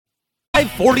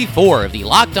544 of the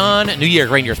Locked On New York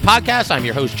Rangers podcast. I'm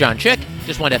your host, John Chick.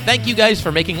 Just want to thank you guys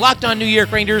for making Locked On New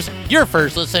York Rangers your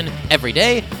first listen every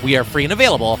day. We are free and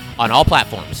available on all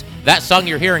platforms. That song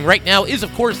you're hearing right now is,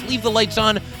 of course, Leave the Lights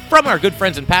On from our good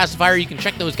friends in Pacifier. You can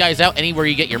check those guys out anywhere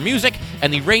you get your music.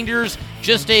 And the Rangers,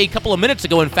 just a couple of minutes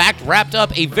ago, in fact, wrapped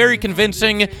up a very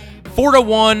convincing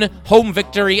 4-1 home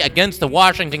victory against the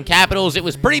Washington Capitals. It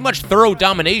was pretty much thorough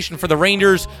domination for the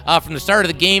Rangers from the start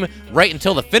of the game right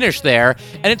until the finish there.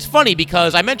 And it's funny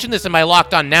because I mentioned this in my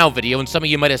Locked On Now video, and some of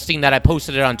you might have seen that. I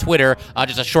posted it on Twitter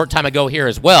just a short time ago here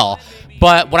as well.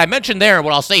 But what I mentioned there, and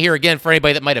what I'll say here again for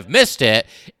anybody that might have missed it,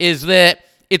 is that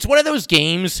it's one of those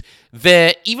games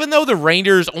that even though the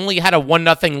Rangers only had a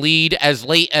 1-0 lead as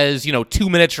late as, 2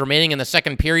 minutes remaining in the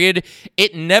second period,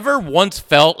 it never once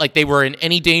felt like they were in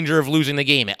any danger of losing the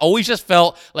game. It always just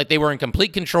felt like they were in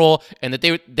complete control and that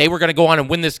they were going to go on and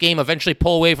win this game, eventually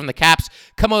pull away from the Caps,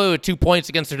 come away with 2 points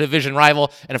against their division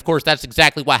rival, and of course that's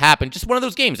exactly what happened. Just one of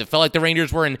those games. It felt like the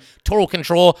Rangers were in total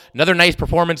control. Another nice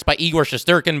performance by Igor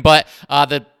Shesterkin, but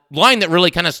the line that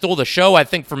really kind of stole the show, I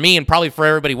think, for me and probably for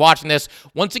everybody watching this,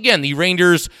 once again, the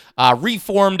Rangers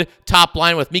reformed top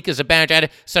line with Mika Zibanejad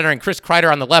centering Chris Kreider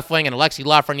on the left wing and Alexis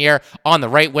Lafreniere on the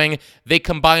right wing. They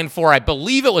combined for, I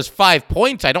believe it was 5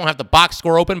 points. I don't have the box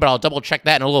score open, but I'll double check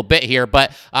that in a little bit here.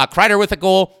 But Kreider with a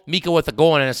goal, Mika with a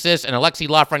goal and an assist, and Alexis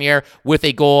Lafreniere with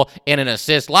a goal and an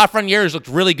assist. Lafreniere has looked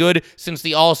really good since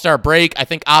the All-Star break. I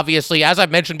think, obviously, as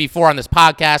I've mentioned before on this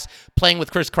podcast, playing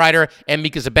with Chris Kreider and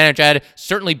Mika Zibanejad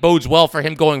certainly bodes well for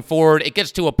him going forward. It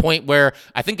gets to a point where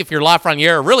I think if you're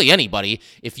Lafreniere, or really anybody,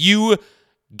 if you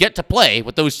get to play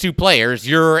with those two players,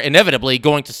 you're inevitably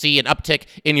going to see an uptick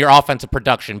in your offensive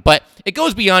production. But it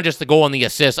goes beyond just the goal and the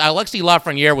assist. Alexis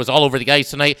Lafreniere was all over the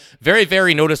ice tonight. Very,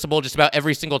 very noticeable just about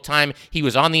every single time he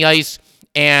was on the ice.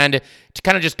 And to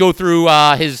kind of just go through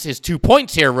his 2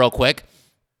 points here real quick,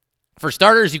 for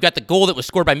starters, you've got the goal that was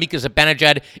scored by Mika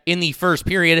Zibanejad in the first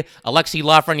period. Alexis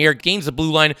Lafreniere gains the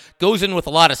blue line, goes in with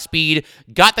a lot of speed,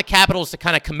 got the Capitals to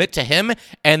kind of commit to him,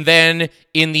 and then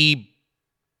in the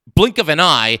blink of an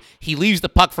eye, he leaves the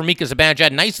puck for Mika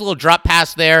Zibanejad. Nice little drop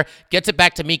pass there, gets it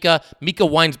back to Mika. Mika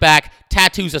winds back,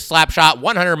 tattoos a slap shot,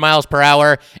 100 miles per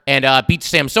hour, and beats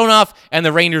Samsonov, and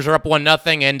the Rangers are up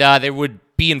 1-0, and they would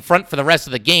be in front for the rest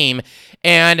of the game.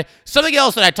 And something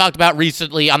else that I talked about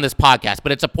recently on this podcast,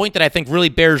 but it's a point that I think really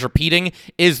bears repeating,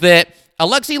 is that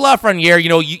Alexis Lafreniere,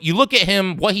 you look at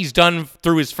him, what he's done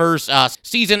through his first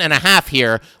season and a half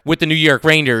here with the New York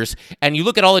Rangers, and you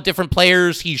look at all the different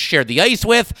players he's shared the ice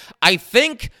with. I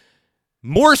think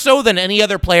more so than any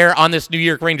other player on this New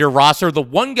York Ranger roster, the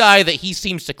one guy that he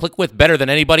seems to click with better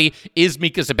than anybody is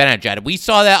Mika Zibanejad. We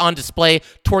saw that on display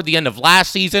toward the end of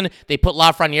last season. They put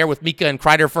Lafreniere with Mika and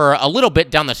Kreider for a little bit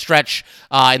down the stretch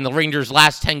in the Rangers'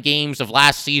 last 10 games of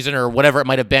last season, or whatever it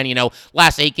might have been,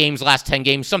 last 8 games, last 10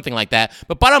 games, something like that.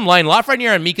 But bottom line,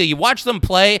 Lafreniere and Mika, you watch them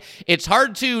play, it's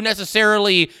hard to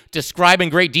necessarily describe in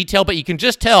great detail, but you can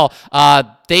just tell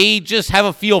they just have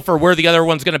a feel for where the other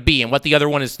one's going to be and what the other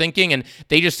one is thinking, and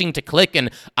they just seem to click, and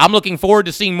I'm looking forward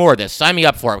to seeing more of this. Sign me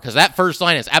up for it, because that first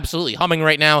line is absolutely humming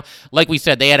right now. Like we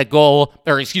said, they had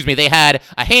they had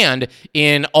a hand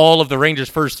in all of the Rangers'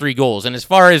 first 3 goals. And as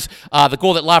far as the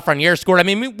goal that Lafreniere scored, I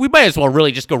mean, we might as well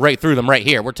really just go right through them right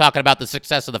here. We're talking about the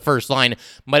success of the first line.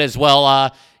 Might as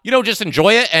well, just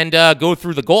enjoy it and go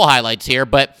through the goal highlights here.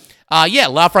 But,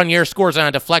 Lafreniere scores on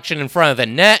a deflection in front of the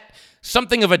net.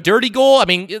 Something of a dirty goal. I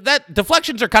mean, that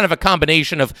deflections are kind of a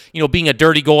combination of, being a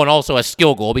dirty goal and also a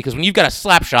skill goal, because when you've got a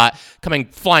slap shot coming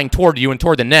flying toward you and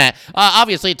toward the net,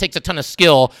 obviously it takes a ton of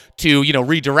skill to,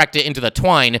 redirect it into the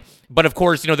twine. But of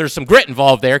course, there's some grit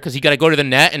involved there, because you got to go to the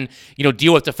net and,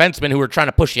 deal with defensemen who are trying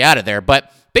to push you out of there.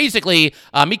 But basically,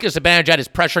 Mika Zibanejad is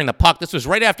pressuring the puck. This was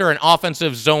right after an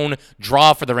offensive zone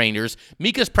draw for the Rangers.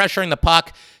 Mika's pressuring the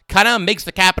puck, kind of makes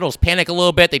the Capitals panic a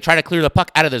little bit. They try to clear the puck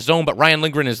out of the zone, but Ryan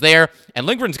Lindgren is there, and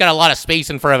Lindgren's got a lot of space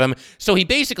in front of him. So he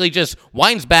basically just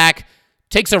winds back,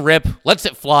 takes a rip, lets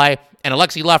it fly, and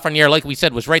Alexis Lafreniere, like we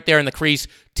said, was right there in the crease,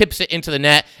 tips it into the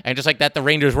net, and just like that, the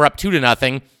Rangers were up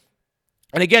 2-0.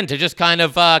 And again, to just kind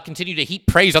of continue to heap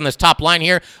praise on this top line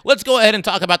here, let's go ahead and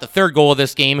talk about the third goal of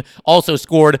this game, also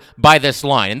scored by this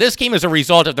line. And this came as a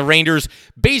result of the Rangers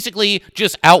basically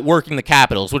just outworking the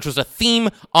Capitals, which was a theme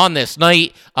on this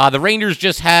night. The Rangers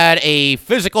just had a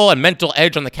physical and mental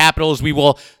edge on the Capitals. We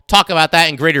will talk about that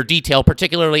in greater detail,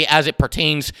 particularly as it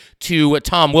pertains to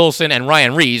Tom Wilson and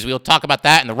Ryan Reaves. We'll talk about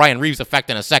that and the Ryan Reaves effect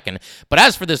in a second. But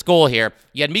as for this goal here,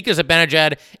 you had Mika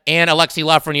Zibanejad and Alexis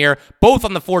Lafreniere both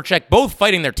on the forecheck, both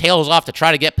fighting their tails off to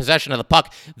try to get possession of the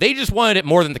puck. They just wanted it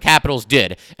more than the Capitals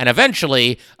did. And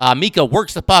eventually, Mika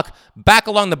works the puck back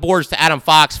along the boards to Adam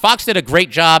Fox. Fox did a great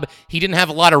job. He didn't have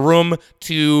a lot of room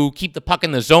to keep the puck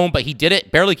in the zone, but he did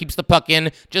it. Barely keeps the puck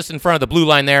in, just in front of the blue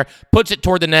line there. Puts it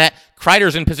toward the net.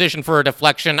 Kreider's in position for a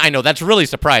deflection. I know that's really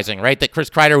surprising, right? That Chris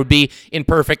Kreider would be in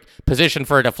perfect position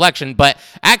for a deflection, but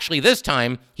actually this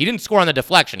time, he didn't score on the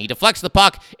deflection. He deflects the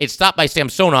puck. It's stopped by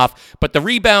Samsonov, but the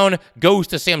rebound goes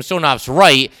to Samsonov's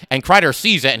right, and Kreider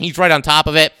sees it, and he's right on top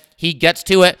of it. He gets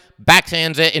to it,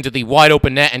 backhands it into the wide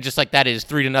open net, and just like that, it is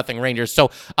 3-0 Rangers.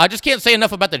 So I just can't say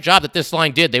enough about the job that this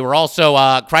line did. They were also,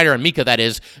 Kreider and Mika, that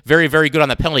is, very, very good on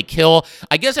the penalty kill.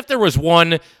 I guess if there was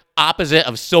one opposite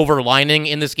of silver lining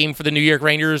in this game for the New York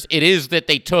Rangers, it is that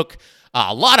they took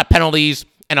a lot of penalties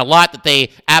and a lot that they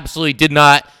absolutely did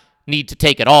not need to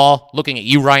take at all. Looking at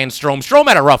you, Ryan Strome. Strome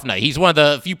had a rough night. He's one of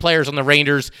the few players on the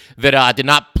Rangers that did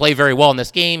not play very well in this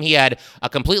game. He had a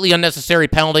completely unnecessary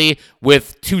penalty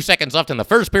with 2 seconds left in the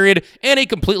first period and a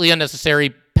completely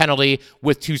unnecessary penalty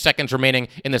with 2 seconds remaining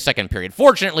in the second period.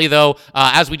 Fortunately, though,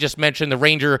 as we just mentioned, the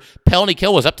Ranger penalty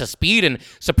kill was up to speed, and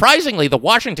surprisingly, the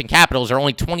Washington Capitals are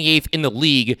only 28th in the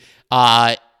league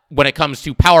when it comes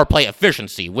to power play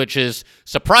efficiency, which is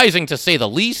surprising to say the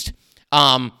least.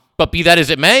 But be that as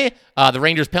it may, the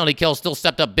Rangers' penalty kill still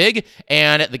stepped up big,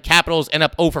 and the Capitals end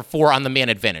up 0 for 4 on the man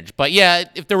advantage. But yeah,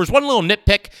 if there was one little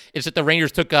nitpick, it's that the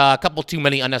Rangers took a couple too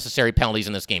many unnecessary penalties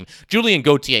in this game. Julien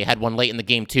Gauthier had one late in the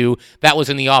game, too. That was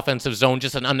in the offensive zone,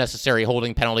 just an unnecessary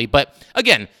holding penalty. But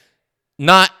again,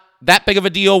 not that big of a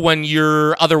deal when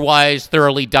you're otherwise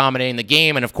thoroughly dominating the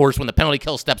game. And of course, when the penalty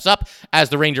kill steps up, as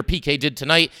the Ranger PK did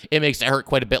tonight, it makes it hurt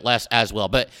quite a bit less as well.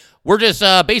 But we're just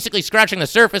basically scratching the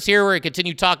surface here. We're going to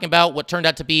continue talking about what turned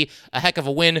out to be a heck of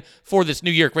a win for this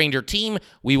New York Ranger team.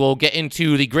 We will get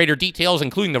into the greater details,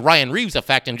 including the Ryan Reaves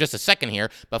effect, in just a second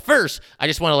here. But first, I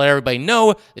just want to let everybody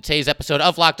know that today's episode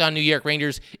of Locked On New York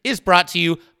Rangers is brought to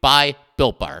you by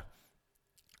Built Bar.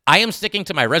 I am sticking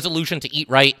to my resolution to eat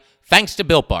right, thanks to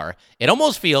Built Bar. It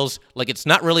almost feels like it's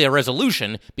not really a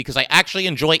resolution because I actually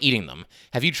enjoy eating them.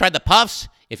 Have you tried the Puffs?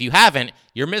 If you haven't,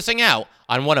 you're missing out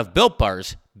on one of Built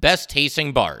Bar's best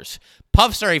tasting bars.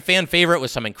 Puffs are a fan favorite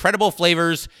with some incredible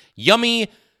flavors: yummy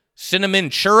cinnamon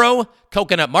churro,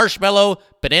 coconut marshmallow,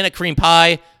 banana cream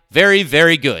pie. Very,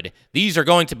 very good. These are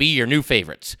going to be your new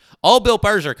favorites. All Built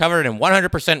Bars are covered in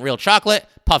 100% real chocolate,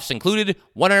 Puffs included,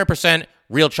 100%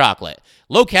 real chocolate.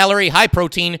 Low calorie, high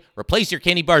protein. Replace your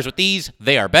candy bars with these.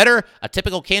 They are better. A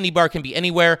typical candy bar can be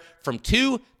anywhere from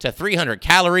 2 to 300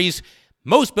 calories.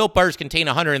 Most Built Bars contain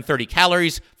 130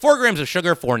 calories, 4 grams of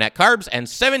sugar, 4 net carbs, and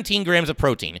 17 grams of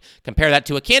protein. Compare that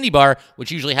to a candy bar,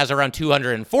 which usually has around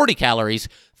 240 calories,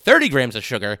 30 grams of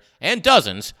sugar, and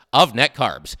dozens of net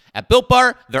carbs. At Built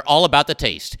Bar, they're all about the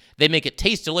taste. They make it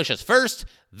taste delicious first,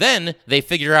 then they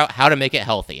figure out how to make it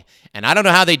healthy. And I don't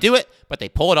know how they do it, but they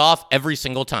pull it off every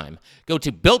single time. Go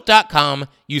to Built.com,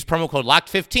 use promo code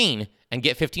LOCKED15, and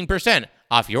get 15%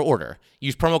 off your order.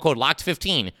 Use promo code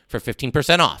LOCKED15 for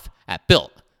 15% off at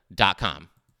Built.com.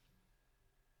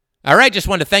 All right, just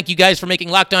wanted to thank you guys for making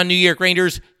Locked On New York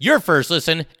Rangers your first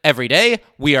listen every day.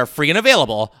 We are free and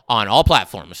available on all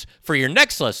platforms. For your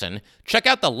next listen, check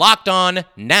out the Locked On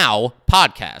Now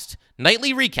podcast.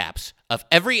 Nightly recaps of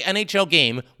every NHL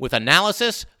game with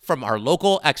analysis from our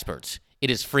local experts. It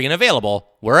is free and available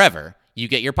wherever you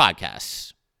get your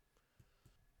podcasts.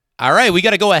 All right, we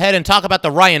got to go ahead and talk about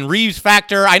the Ryan Reaves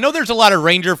factor. I know there's a lot of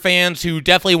Ranger fans who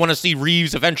definitely want to see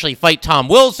Reaves eventually fight Tom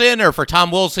Wilson, or for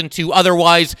Tom Wilson to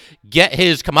otherwise get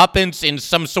his comeuppance in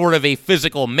some sort of a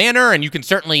physical manner, and you can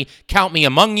certainly count me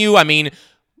among you. I mean,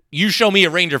 you show me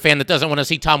a Ranger fan that doesn't want to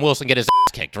see Tom Wilson get his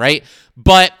ass kicked, right?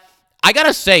 But I got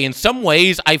to say, in some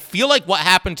ways, I feel like what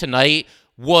happened tonight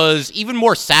was even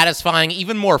more satisfying,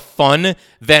 even more fun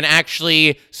than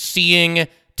actually seeing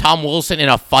Tom Wilson in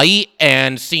a fight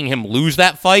and seeing him lose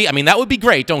that fight. I mean, that would be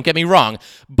great, don't get me wrong.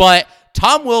 But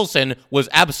Tom Wilson was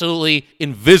absolutely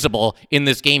invisible in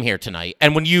this game here tonight.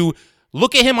 And when you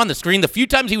look at him on the screen, the few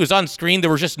times he was on screen,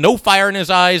 there was just no fire in his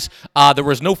eyes. There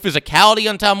was no physicality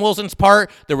on Tom Wilson's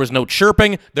part. There was no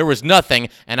chirping. There was nothing.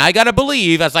 And I got to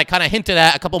believe, as I kind of hinted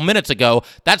at a couple minutes ago,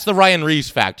 that's the Ryan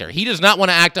Reaves factor. He does not want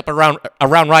to act up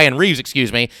around Ryan Reaves,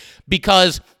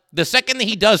 because the second that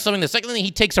he does something, the second that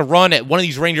he takes a run at one of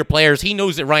these Ranger players, he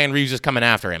knows that Ryan Reaves is coming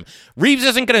after him. Reaves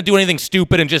isn't going to do anything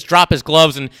stupid and just drop his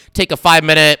gloves and take a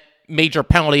 5-minute major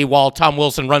penalty while Tom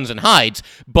Wilson runs and hides.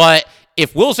 But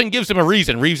if Wilson gives him a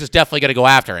reason, Reeves is definitely going to go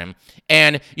after him.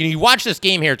 And you watch this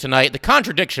game here tonight, the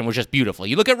contradiction was just beautiful.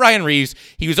 You look at Ryan Reeves,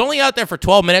 he was only out there for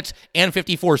 12 minutes and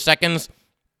 54 seconds.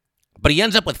 But he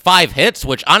ends up with 5 hits,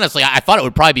 which honestly, I thought it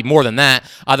would probably be more than that.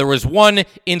 There was one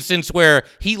instance where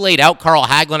he laid out Carl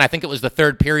Hagelin. I think it was the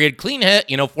third period. Clean hit,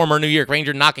 former New York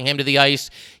Ranger, knocking him to the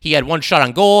ice. He had 1 shot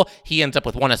on goal. He ends up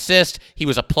with 1 assist. He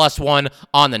was a +1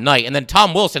 on the night. And then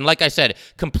Tom Wilson, like I said,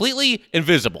 completely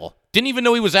invisible. Didn't even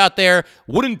know he was out there,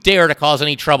 wouldn't dare to cause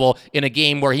any trouble in a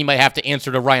game where he might have to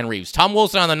answer to Ryan Reeves. Tom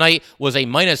Wilson on the night was a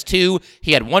 -2.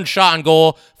 He had 1 shot on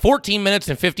goal, 14 minutes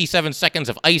and 57 seconds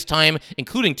of ice time,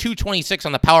 including 2:26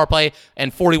 on the power play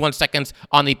and 41 seconds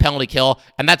on the penalty kill,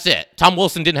 and that's it. Tom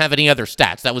Wilson didn't have any other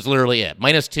stats. That was literally it.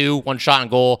 -2, 1 shot on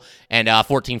goal, and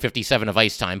 14:57 of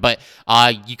ice time. But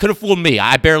you could have fooled me.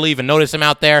 I barely even noticed him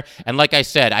out there, and like I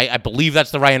said, I believe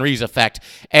that's the Ryan Reeves effect.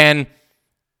 And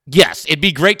yes, it'd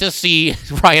be great to see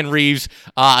Ryan Reeves,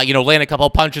 land a couple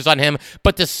of punches on him,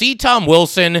 but to see Tom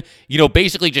Wilson,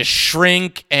 basically just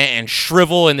shrink and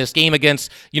shrivel in this game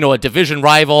against, a division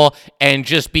rival and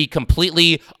just be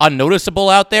completely unnoticeable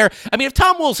out there. I mean, if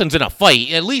Tom Wilson's in a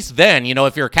fight, at least then,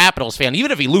 if you're a Capitals fan,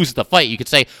 even if he loses the fight, you could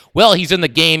say, well, he's in the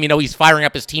game, he's firing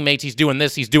up his teammates, he's doing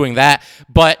this, he's doing that.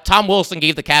 But Tom Wilson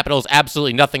gave the Capitals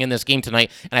absolutely nothing in this game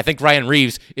tonight, and I think Ryan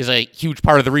Reeves is a huge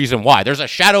part of the reason why. There's a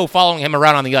shadow following him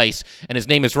around on the ice, and his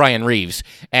name is Ryan Reeves.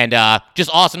 And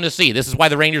just awesome to see. This is why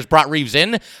the Rangers brought Reeves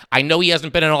in. I know he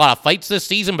hasn't been in a lot of fights this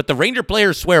season, but the Ranger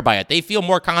players swear by it. They feel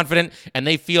more confident, and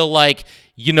they feel like,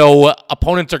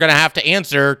 opponents are going to have to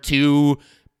answer to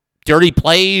dirty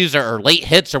plays or late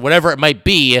hits or whatever it might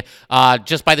be,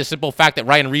 just by the simple fact that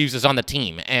Ryan Reeves is on the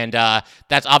team. And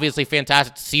that's obviously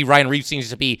fantastic to see. Ryan Reeves seems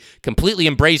to be completely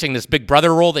embracing this big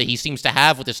brother role that he seems to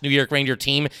have with this New York Ranger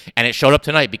team, and it showed up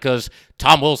tonight because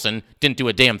Tom Wilson didn't do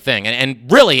a damn thing.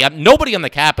 And really, nobody on the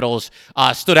Capitals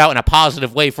stood out in a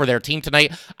positive way for their team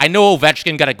tonight. I know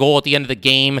Ovechkin got a goal at the end of the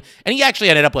game, and he actually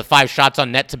ended up with 5 shots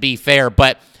on net, to be fair,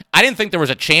 but I didn't think there was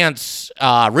a chance,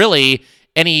 really,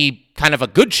 any kind of a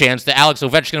good chance that Alex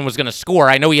Ovechkin was going to score.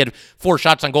 I know he had 4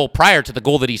 shots on goal prior to the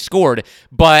goal that he scored,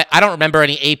 but I don't remember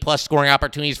any A-plus scoring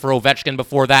opportunities for Ovechkin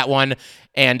before that one.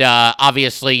 And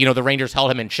obviously, the Rangers held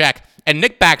him in check. And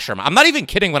Nick Backstrom, I'm not even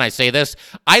kidding when I say this,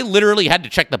 I literally had to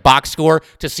check the box score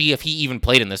to see if he even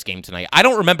played in this game tonight. I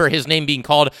don't remember his name being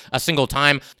called a single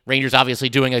time. Rangers obviously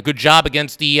doing a good job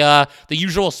against the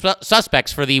usual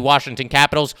suspects for the Washington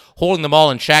Capitals, holding them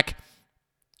all in check.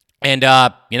 And,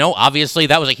 obviously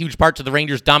that was a huge part to the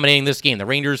Rangers dominating this game. The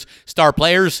Rangers' star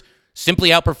players simply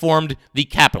outperformed the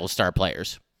Capitals' star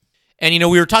players. And,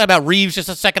 we were talking about Reeves just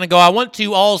a second ago. I want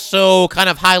to also kind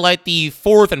of highlight the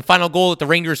 4th and final goal that the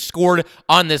Rangers scored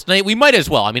on this night. We might as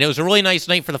well. I mean, it was a really nice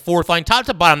night for the fourth line. Top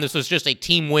to bottom, this was just a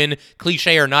team win,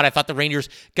 cliche or not. I thought the Rangers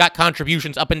got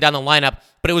contributions up and down the lineup.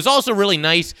 But it was also really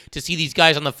nice to see these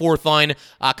guys on the fourth line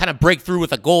kind of break through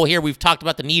with a goal here. We've talked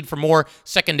about the need for more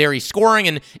secondary scoring,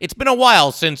 and it's been a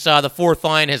while since the fourth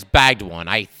line has bagged one,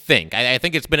 I think. I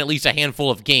think it's been at least a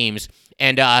handful of games.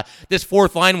 And this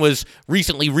fourth line was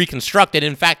recently reconstructed.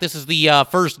 In fact, this is the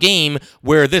first game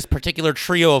where this particular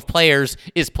trio of players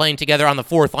is playing together on the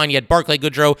fourth line. You had Barclay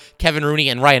Goodrow, Kevin Rooney,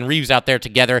 and Ryan Reeves out there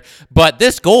together. But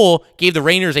this goal gave the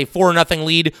Rangers a 4-0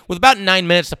 lead with about 9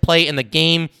 minutes to play in the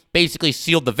game, basically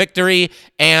sealed the victory.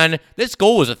 And this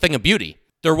goal was a thing of beauty.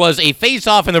 There was a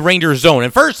face-off in the Rangers zone.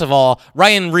 And first of all,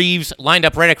 Ryan Reeves lined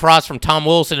up right across from Tom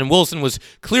Wilson, and Wilson was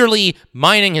clearly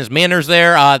minding his manners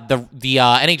there. The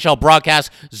NHL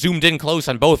broadcast zoomed in close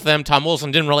on both of them. Tom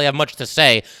Wilson didn't really have much to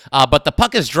say, but the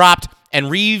puck is dropped, and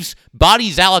Reeves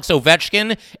bodies Alex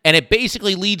Ovechkin, and it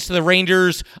basically leads to the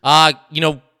Rangers,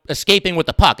 escaping with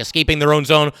the puck, escaping their own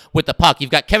zone with the puck.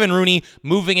 You've got Kevin Rooney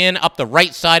moving in up the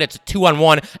right side. It's a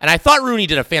 2-on-1, and I thought Rooney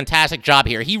did a fantastic job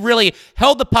here. He really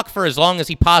held the puck for as long as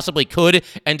he possibly could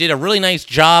and did a really nice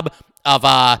job of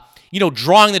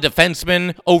drawing the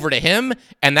defenseman over to him,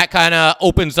 and that kind of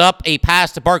opens up a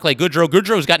pass to Barclay Goodrow.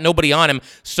 Goodrow's got nobody on him,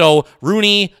 so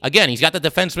Rooney, again, he's got the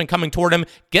defenseman coming toward him,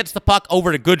 gets the puck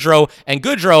over to Goodrow, and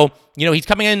Goodrow, he's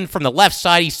coming in from the left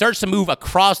side. He starts to move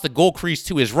across the goal crease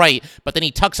to his right, but then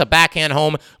he tucks a backhand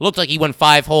home. Looked like he went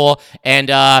 5-hole,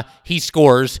 and he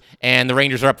scores, and the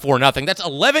Rangers are up 4-0. That's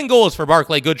 11 goals for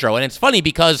Barclay Goodrow, and it's funny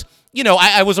because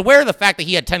I was aware of the fact that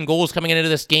he had 10 goals coming into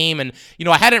this game, and,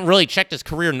 I hadn't really checked his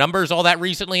career numbers all that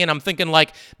recently, and I'm thinking,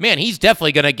 like, man, he's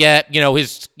definitely going to get,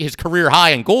 his career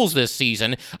high in goals this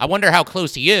season. I wonder how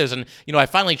close he is, and, I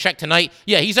finally checked tonight.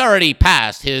 Yeah, he's already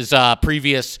passed his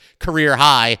previous career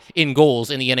high in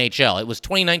goals in the NHL. It was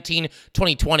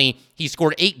 2019-2020. He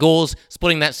scored 8 goals,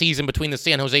 splitting that season between the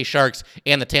San Jose Sharks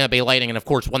and the Tampa Bay Lightning, and, of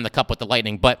course, won the Cup with the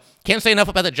Lightning. But can't say enough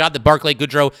about the job that Barclay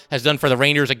Goodrow has done for the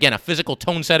Rangers. Again, a physical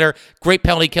tone setter, great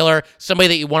penalty killer, somebody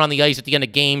that you want on the ice at the end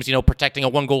of games, protecting a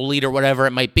 1-goal lead or whatever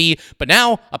it might be. But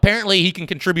now, apparently, he can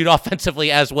contribute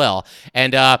offensively as well.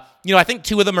 And, I think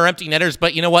 2 of them are empty netters,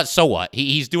 but you know what? So what?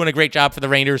 He's doing a great job for the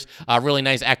Rangers. Really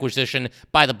nice acquisition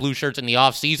by the Blue Shirts in the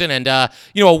offseason. And, a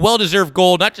well-deserved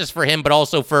goal, not just for him, but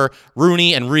also for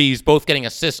Rooney and Reeves, both getting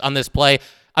assists on this play.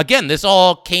 Again, this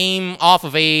all came off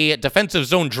of a defensive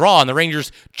zone draw, and the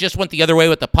Rangers just went the other way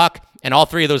with the puck, and all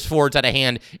 3 of those forwards had a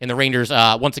hand in the Rangers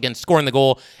once again scoring the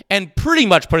goal and pretty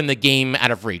much putting the game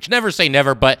out of reach. Never say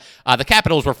never, but the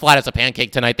Capitals were flat as a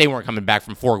pancake tonight. They weren't coming back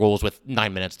from 4 goals with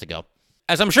 9 minutes to go.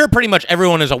 As I'm sure pretty much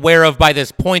everyone is aware of by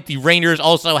this point, the Rangers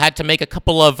also had to make a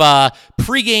couple of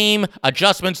pregame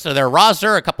adjustments to their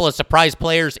roster, a couple of surprise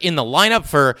players in the lineup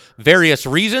for various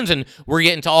reasons, and we're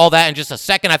getting to all that in just a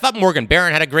second. I thought Morgan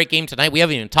Barron had a great game tonight. We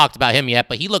haven't even talked about him yet,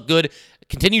 but he looked good.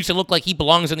 Continues to look like he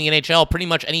belongs in the NHL pretty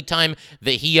much any time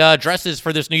that he dresses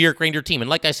for this New York Ranger team. And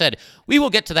like I said, we will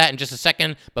get to that in just a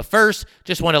second. But first,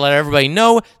 just want to let everybody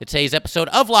know that today's episode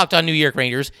of Locked On New York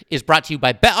Rangers is brought to you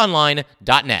by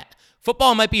BetOnline.net.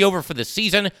 Football might be over for the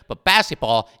season, but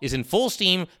basketball is in full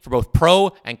steam for both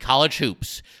pro and college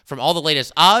hoops. From all the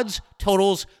latest odds,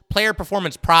 totals, player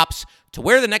performance props, to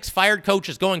where the next fired coach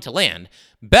is going to land,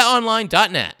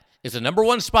 BetOnline.net is the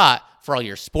 #1 spot for all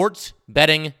your sports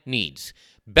betting needs.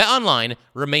 BetOnline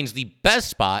remains the best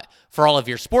spot for all of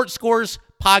your sports scores,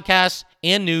 podcasts,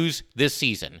 and news this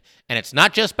season. And it's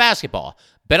not just basketball.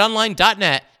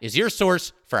 BetOnline.net is your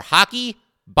source for hockey,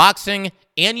 boxing,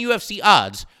 and UFC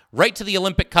odds, right to the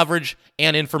Olympic coverage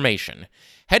and information.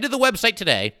 Head to the website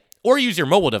today or use your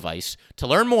mobile device to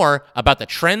learn more about the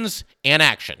trends and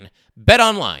action.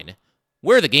 BetOnline,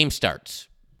 where the game starts.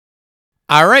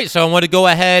 All right, so I want to go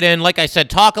ahead and, like I said,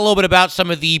 talk a little bit about some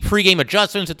of the pregame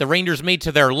adjustments that the Rangers made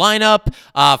to their lineup.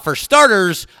 For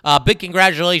starters, big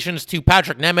congratulations to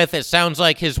Patrick Nemeth. It sounds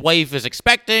like his wife is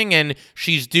expecting, and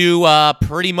she's due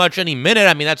pretty much any minute.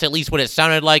 I mean, that's at least what it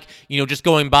sounded like, just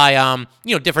going by,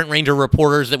 different Ranger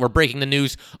reporters that were breaking the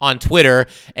news on Twitter.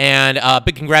 And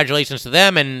big congratulations to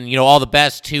them, and, all the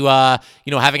best to,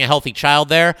 having a healthy child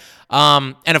there.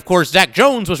 And of course, Zach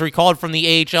Jones was recalled from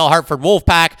the AHL Hartford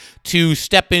Wolfpack to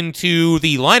step into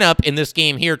the lineup in this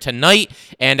game here tonight.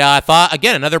 And I thought,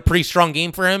 again, another pretty strong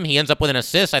game for him. He ends up with an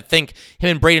assist. I think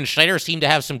him and Braden Schneider seem to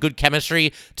have some good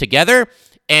chemistry together.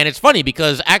 And it's funny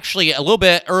because actually a little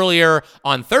bit earlier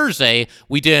on Thursday,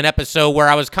 we did an episode where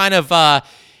I was kind of,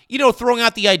 throwing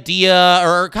out the idea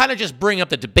or kind of just bringing up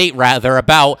the debate, rather,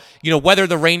 about, whether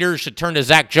the Rangers should turn to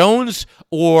Zach Jones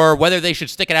or whether they should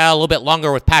stick it out a little bit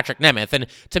longer with Patrick Nemeth. And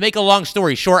to make a long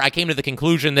story short, I came to the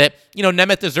conclusion that,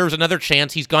 Nemeth deserves another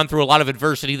chance. He's gone through a lot of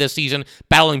adversity this season,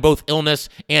 battling both illness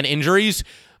and injuries.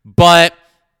 But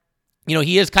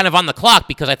he is kind of on the clock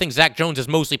because I think Zach Jones has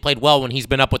mostly played well when he's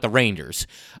been up with the Rangers.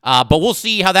 But we'll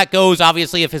see how that goes.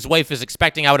 Obviously, if his wife is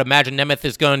expecting, I would imagine Nemeth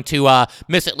is going to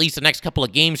miss at least the next couple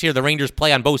of games here. The Rangers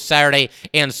play on both Saturday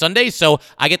and Sunday, so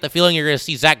I get the feeling you're going to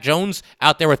see Zach Jones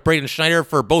out there with Braden Schneider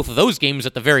for both of those games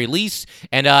at the very least.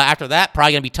 And after that,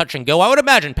 probably going to be touch and go. I would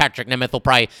imagine Patrick Nemeth will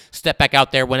probably step back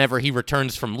out there whenever he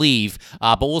returns from leave.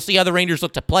 But we'll see how the Rangers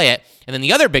look to play it. And then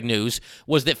the other big news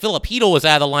was that Filip Chytil was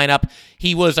out of the lineup.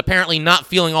 He was apparently not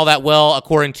feeling all that well,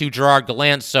 according to Gerard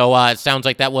Gallant, so it sounds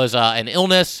like that was an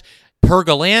illness. Per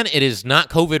Gallant, it is not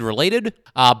COVID-related,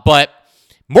 but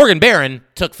Morgan Barron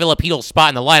took Filip Chytil's spot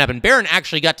in the lineup, and Barron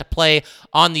actually got to play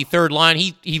on the third line.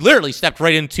 He literally stepped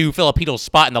right into Filip Chytil's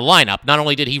spot in the lineup. Not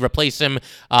only did he replace him,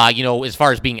 as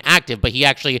far as being active, but he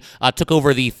actually took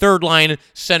over the third line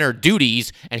center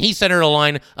duties, and he centered a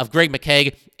line of Greg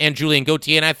McKegg and Julien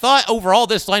Gauthier, and I thought overall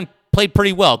this line played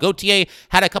pretty well. Gauthier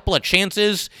had a couple of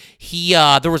chances.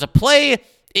 There was a play.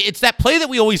 It's that play that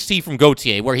we always see from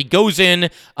Gauthier where he goes in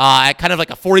at kind of like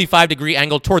a 45-degree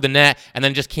angle toward the net and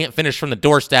then just can't finish from the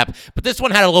doorstep. But this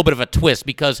one had a little bit of a twist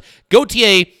because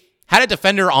Gauthier had a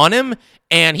defender on him,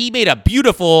 and he made a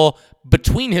beautiful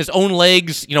between his own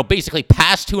legs, basically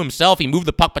passed to himself. He moved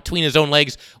the puck between his own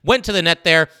legs, went to the net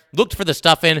there, looked for the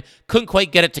stuff in, couldn't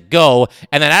quite get it to go,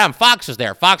 and then Adam Fox was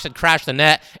there. Fox had crashed the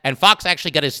net, and Fox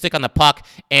actually got his stick on the puck,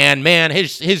 and man,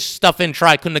 his stuff in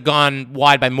try couldn't have gone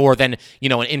wide by more than,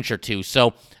 an inch or two.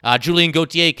 So Julien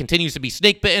Gauthier continues to be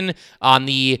snake bitten on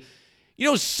the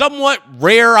somewhat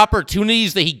rare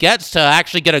opportunities that he gets to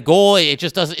actually get a goal. It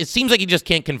seems like he just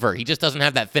can't convert. He just doesn't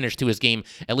have that finish to his game,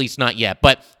 at least not yet.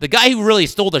 But the guy who really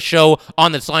stole the show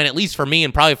on this line, at least for me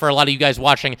and probably for a lot of you guys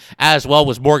watching as well,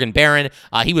 was Morgan Barron.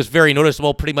 He was very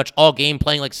noticeable pretty much all game,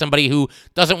 playing like somebody who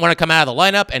doesn't want to come out of the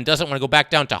lineup and doesn't want to go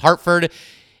back down to Hartford.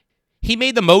 He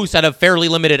made the most out of fairly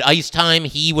limited ice time.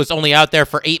 He was only out there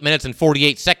for 8 minutes and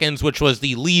 48 seconds, which was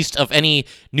the least of any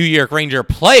New York Ranger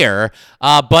player.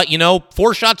 But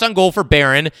 4 shots on goal for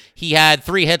Barron. He had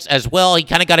 3 hits as well. He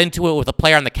kind of got into it with a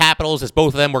player on the Capitals as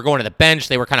both of them were going to the bench.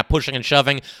 They were kind of pushing and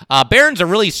shoving. Barron's a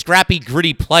really scrappy,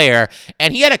 gritty player,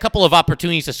 and he had a couple of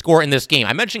opportunities to score in this game.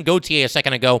 I mentioned Gauthier a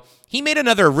second ago. He made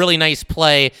another really nice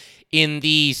play in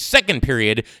the second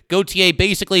period. Gauthier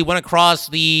basically went across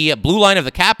the blue line of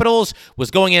the Capitals,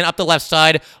 was going in up the left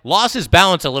side, lost his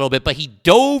balance a little bit, but he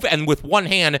dove and with one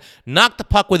hand knocked the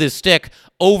puck with his stick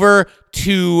over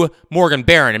to Morgan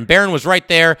Barron. And Barron was right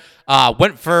there,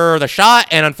 went for the shot,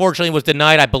 and unfortunately was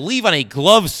denied, I believe, on a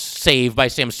glove save by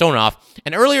Samsonov.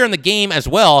 And earlier in the game as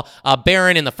well,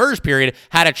 Barron in the first period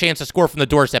had a chance to score from the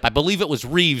doorstep. I believe it was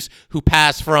Reeves who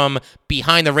passed from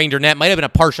behind the Ranger net. Might have been a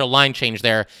partial line change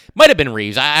there. Might have been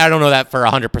Reeves. I don't know that for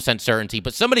 100% certainty,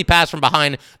 but somebody passed from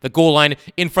behind the goal line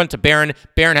in front to Barron.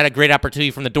 Barron had a great opportunity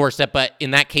from the doorstep, but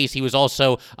in that case, he was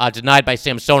also denied by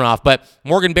Samsonov. But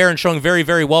Morgan Barron showing very,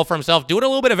 very well for himself, doing a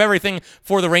little bit of everything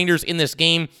for the Rangers in this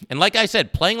game. And like I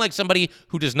said, playing like somebody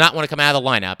who does not want to come out of the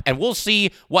lineup. And we'll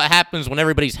see what happens when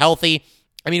everybody's healthy.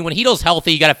 I mean, when Hedo's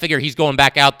healthy, you got to figure he's going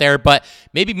back out there, but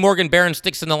maybe Morgan Barron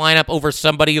sticks in the lineup over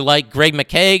somebody like Greg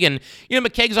McKegg. And,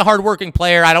 McKegg's a hardworking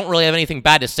player. I don't really have anything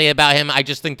bad to say about him. I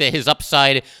just think that his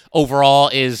upside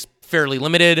overall is fairly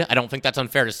limited. I don't think that's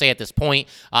unfair to say at this point.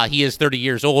 He is 30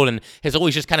 years old and has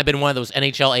always just kind of been one of those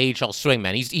NHL, AHL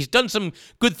swingmen. He's done some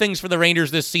good things for the Rangers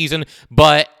this season,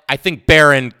 but I think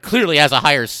Barron clearly has a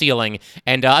higher ceiling.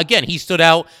 And again, he stood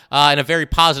out in a very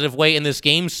positive way in this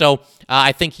game. So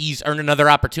I think he's earned another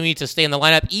opportunity to stay in the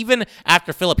lineup even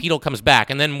after Filip Chytil comes back.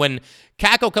 And then when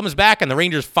Kakko comes back and the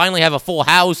Rangers finally have a full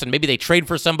house and maybe they trade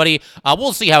for somebody,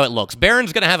 we'll see how it looks.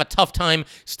 Barron's going to have a tough time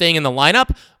staying in the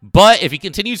lineup, but if he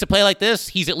continues to play like this,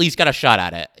 he's at least got a shot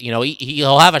at it.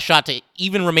 He'll have a shot to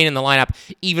even remain in the lineup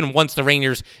even once the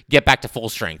Rangers get back to full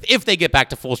strength, if they get back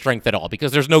to full strength at all,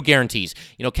 because there's no guarantees.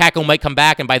 Kakko might come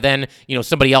back and by then,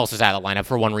 somebody else is out of the lineup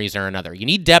for one reason or another. You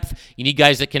need depth. You need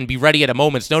guys that can be ready at a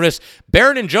moment's notice.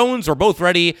 Barron and Jones were both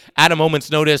ready at a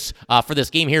moment's notice for this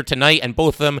game here tonight, and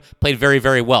both of them played very,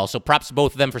 very well. So props to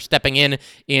both of them for stepping in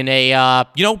a,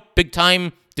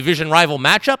 big-time division rival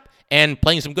matchup and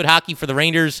playing some good hockey for the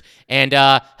Rangers and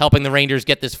helping the Rangers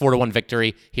get this 4-1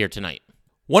 victory here tonight.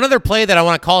 One other play that I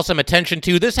want to call some attention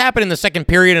to, this happened in the second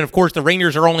period, and of course the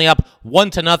Rangers are only up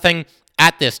 1-0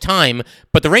 at this time,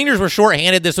 but the Rangers were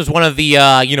shorthanded. This was one of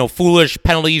the, foolish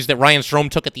penalties that Ryan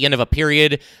Strome took at the end of a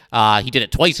period. He did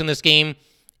it twice in this game,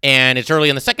 and it's early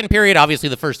in the second period, obviously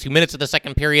the first 2 minutes of the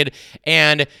second period,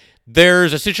 and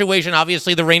there's a situation,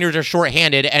 obviously the Rangers are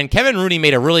shorthanded, and Kevin Rooney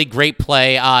made a really great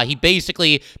play. He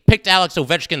basically picked Alex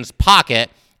Ovechkin's pocket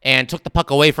and took the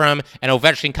puck away from him, and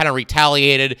Ovechkin kind of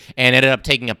retaliated and ended up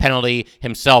taking a penalty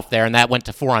himself there, and that went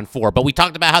to 4-on-4. But we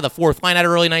talked about how the fourth line had a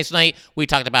really nice night. We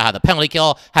talked about how the penalty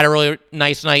kill had a really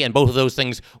nice night, and both of those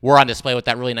things were on display with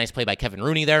that really nice play by Kevin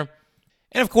Rooney there.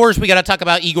 And of course, we got to talk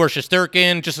about Igor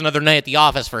Shesterkin. Just another night at the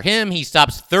office for him. He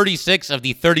stops 36 of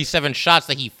the 37 shots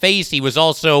that he faced. He was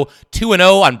also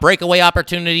 2-0 on breakaway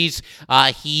opportunities.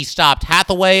 He stopped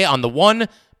Hathaway on the one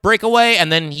breakaway,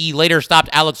 and then he later stopped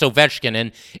Alex Ovechkin.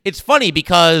 And it's funny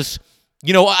because,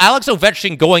 Alex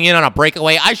Ovechkin going in on a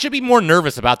breakaway, I should be more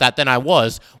nervous about that than I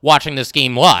was watching this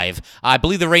game live. I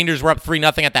believe the Rangers were up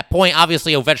 3-0 at that point.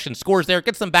 Obviously, Ovechkin scores there,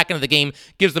 gets them back into the game,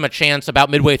 gives them a chance about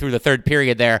midway through the third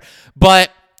period there. But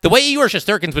the way Igor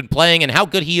Shesterkin's been playing and how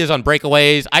good he is on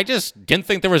breakaways, I just didn't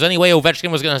think there was any way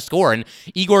Ovechkin was going to score. And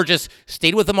Igor just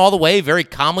stayed with him all the way, very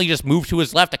calmly just moved to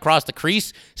his left across the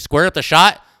crease, squared up the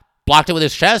shot, blocked it with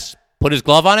his chest, put his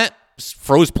glove on it,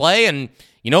 froze play, and,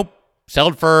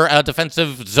 settled for a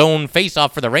defensive zone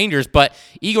faceoff for the Rangers. But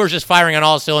Igor's just firing on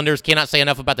all cylinders. Cannot say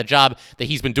enough about the job that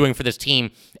he's been doing for this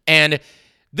team. And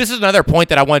this is another point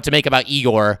that I wanted to make about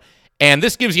Igor. And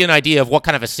this gives you an idea of what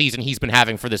kind of a season he's been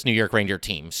having for this New York Ranger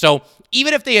team. So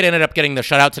even if they had ended up getting the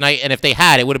shutout tonight, and if they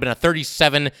had, it would have been a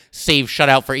 37-save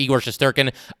shutout for Igor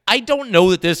Shesterkin. I don't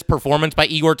know that this performance by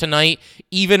Igor tonight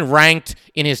even ranked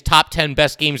in his top 10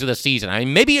 best games of the season. I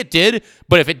mean, maybe it did,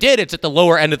 but if it did, it's at the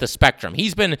lower end of the spectrum.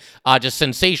 He's been just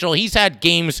sensational. He's had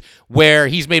games where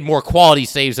he's made more quality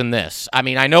saves than this. I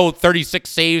mean, I know 36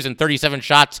 saves and 37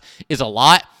 shots is a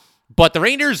lot, but the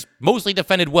Rangers mostly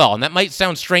defended well, and that might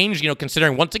sound strange,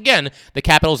 considering, once again, the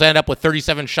Capitals ended up with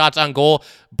 37 shots on goal,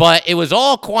 but it was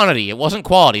all quantity. It wasn't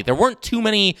quality. There weren't too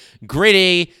many grade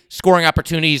A scoring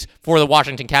opportunities for the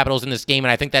Washington Capitals in this game,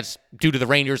 and I think that's due to the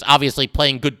Rangers obviously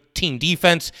playing good team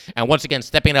defense and, once again,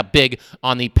 stepping up big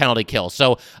on the penalty kill.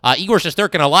 So Igor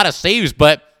Shesterkin, a lot of saves,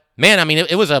 but, man, I mean,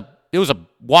 it was a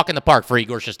walk in the park for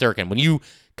Igor Shesterkin. When you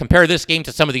compare this game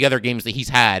to some of the other games that he's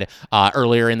had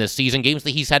earlier in this season, games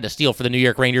that he's had to steal for the New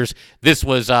York Rangers, this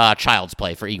was child's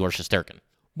play for Igor Shesterkin.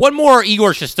 One more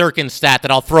Igor Shesterkin stat that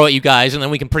I'll throw at you guys, and then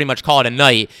we can pretty much call it a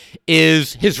night,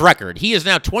 is his record. He is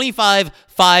now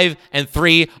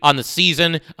 25-5-3 on the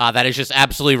season. That is just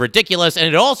absolutely ridiculous. And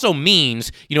it also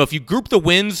means, if you group the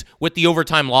wins with the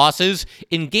overtime losses,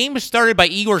 in games started by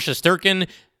Igor Shesterkin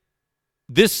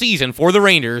this season for the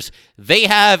Rangers, they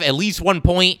have at least 1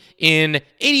 point in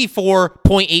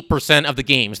 84.8% of the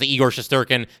games that Igor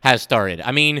Shesterkin has started.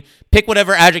 I mean, pick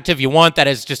whatever adjective you want. That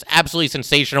is just absolutely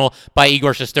sensational by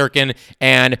Igor Shesterkin,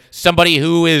 and somebody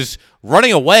who is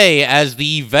running away as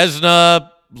the Vezina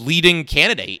leading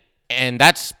candidate. And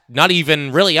that's not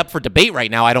even really up for debate right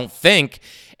now, I don't think.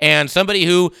 And somebody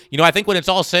who, I think when it's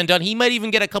all said and done, he might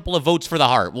even get a couple of votes for the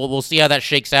Hart. We'll see how that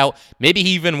shakes out. Maybe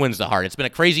he even wins the Hart. It's been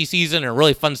a crazy season and a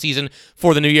really fun season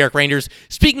for the New York Rangers.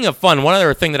 Speaking of fun, one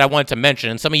other thing that I wanted to mention,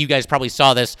 and some of you guys probably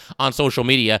saw this on social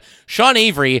media, Sean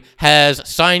Avery has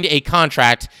signed a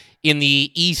contract in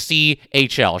the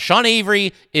ECHL. Sean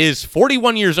Avery is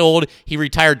 41 years old. He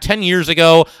retired 10 years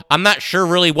ago. I'm not sure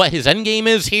really what his end game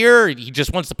is here. He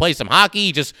just wants to play some hockey.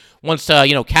 He just wants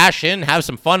to, cash in, have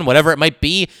some fun, whatever it might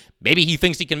be. Maybe he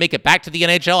thinks he can make it back to the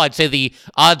NHL. I'd say the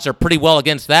odds are pretty well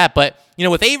against that. But,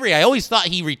 with Avery, I always thought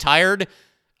he retired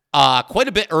quite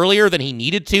a bit earlier than he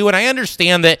needed to. And I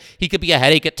understand that he could be a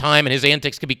headache at time and his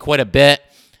antics could be quite a bit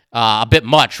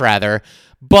much rather.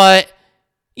 But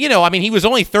he was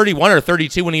only 31 or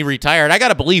 32 when he retired. I got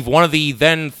to believe one of the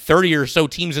then 30 or so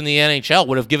teams in the NHL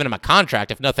would have given him a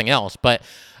contract, if nothing else. But,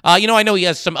 I know he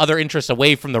has some other interests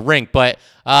away from the rink. But,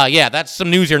 that's some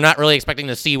news you're not really expecting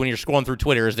to see when you're scrolling through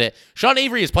Twitter, is that Sean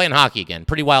Avery is playing hockey again.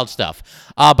 Pretty wild stuff.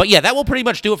 But, that will pretty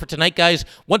much do it for tonight, guys.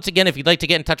 Once again, if you'd like to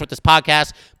get in touch with this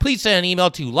podcast, please send an email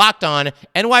to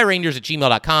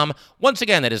lockedonnyrangers@gmail.com. Once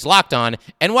again, that is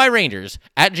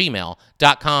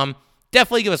lockedonnyrangers@gmail.com.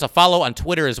 Definitely give us a follow on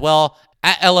Twitter as well,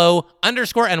 at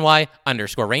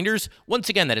 @LO_NY_Rangers. Once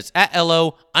again, that is at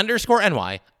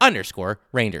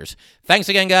 @LO_NY_Rangers. Thanks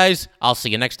again, guys. I'll see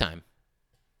you next time.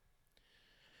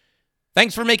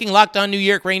 Thanks for making Locked On New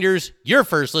York Rangers your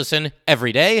first listen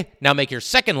every day. Now make your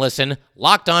second listen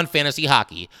Locked On Fantasy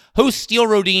Hockey. Hosts Steele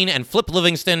Rodine and Flip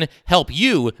Livingston help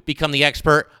you become the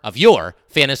expert of your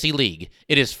fantasy league.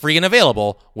 It is free and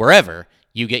available wherever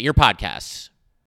you get your podcasts.